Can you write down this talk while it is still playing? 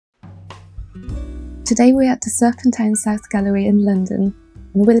Today we're at the Serpentine South Gallery in London,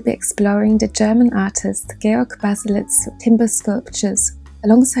 and we'll be exploring the German artist Georg Baselitz's timber sculptures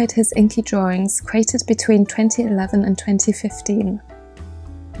alongside his inky drawings created between 2011 and 2015.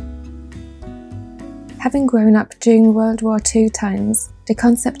 Having grown up during World War II times, the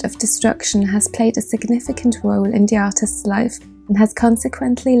concept of destruction has played a significant role in the artist's life and has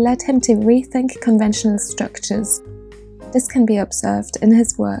consequently led him to rethink conventional structures. This can be observed in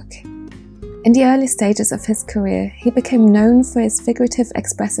his work. In the early stages of his career, he became known for his figurative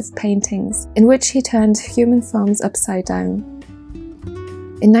expressive paintings, in which he turned human forms upside down.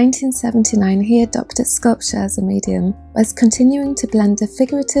 In 1979, he adopted sculpture as a medium, whilst continuing to blend the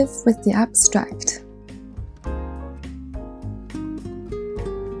figurative with the abstract.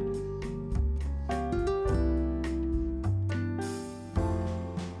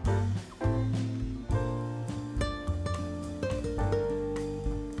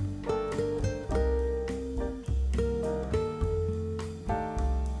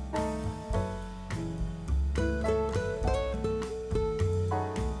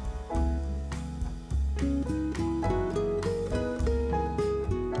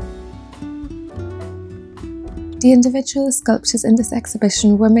 The individual sculptures in this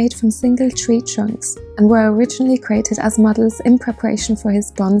exhibition were made from single tree trunks and were originally created as models in preparation for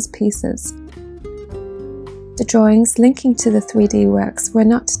his bronze pieces. The drawings linking to the 3D works were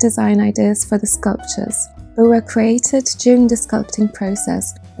not design ideas for the sculptures, but were created during the sculpting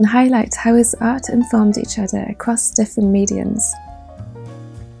process and highlight how his art informed each other across different mediums.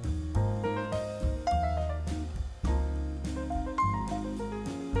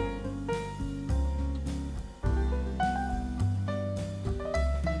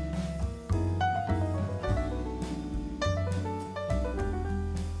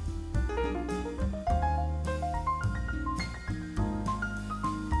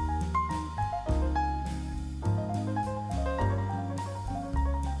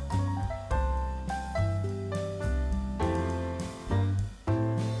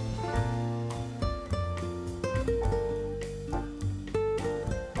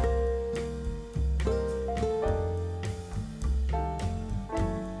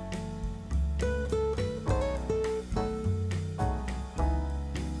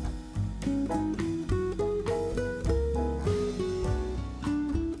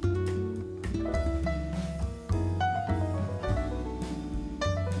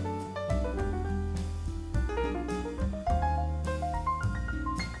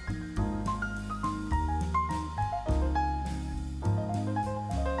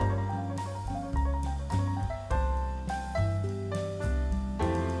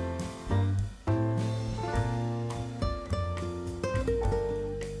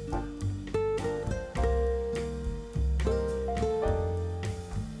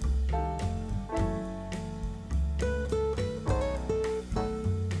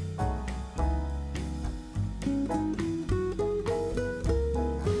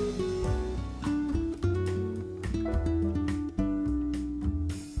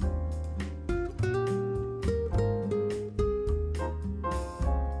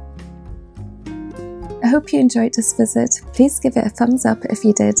 I hope you enjoyed this visit. Please give it a thumbs up if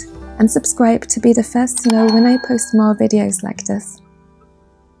you did, and subscribe to be the first to know when I post more videos like this.